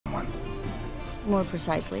More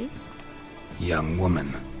precisely? Young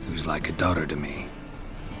woman who's like a daughter to me.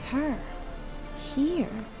 Her? Here?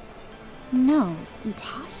 No,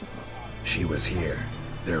 impossible. She was here.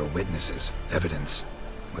 There are witnesses, evidence.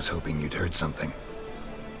 Was hoping you'd heard something.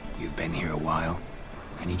 You've been here a while.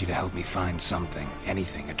 I need you to help me find something,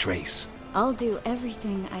 anything, a trace. I'll do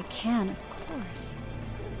everything I can, of course.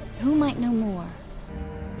 Who might know more?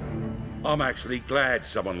 I'm actually glad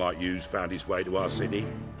someone like you's found his way to our city.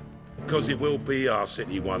 Because it will be our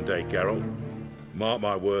city one day, Geralt. Mark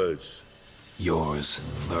my words. Yours,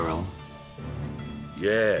 plural?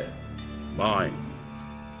 Yeah, mine.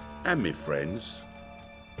 And me friends.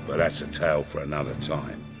 But that's a tale for another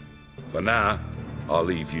time. For now, I'll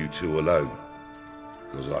leave you two alone.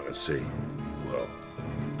 Because I can see, well,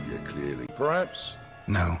 you're clearly... Perhaps?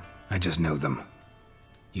 No, I just know them.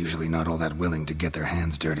 Usually not all that willing to get their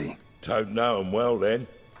hands dirty. Don't know 'em well, then.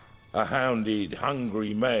 A hounded,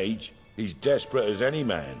 hungry mage, he's desperate as any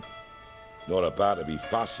man. Not about to be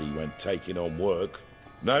fussy when taking on work.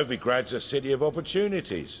 Novigrad's a city of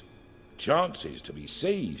opportunities. Chances to be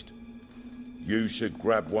seized. You should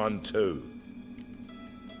grab one too.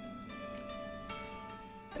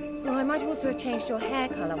 Oh, I might also have changed your hair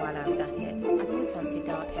colour while I was at it. I've always fancied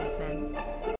dark-haired men.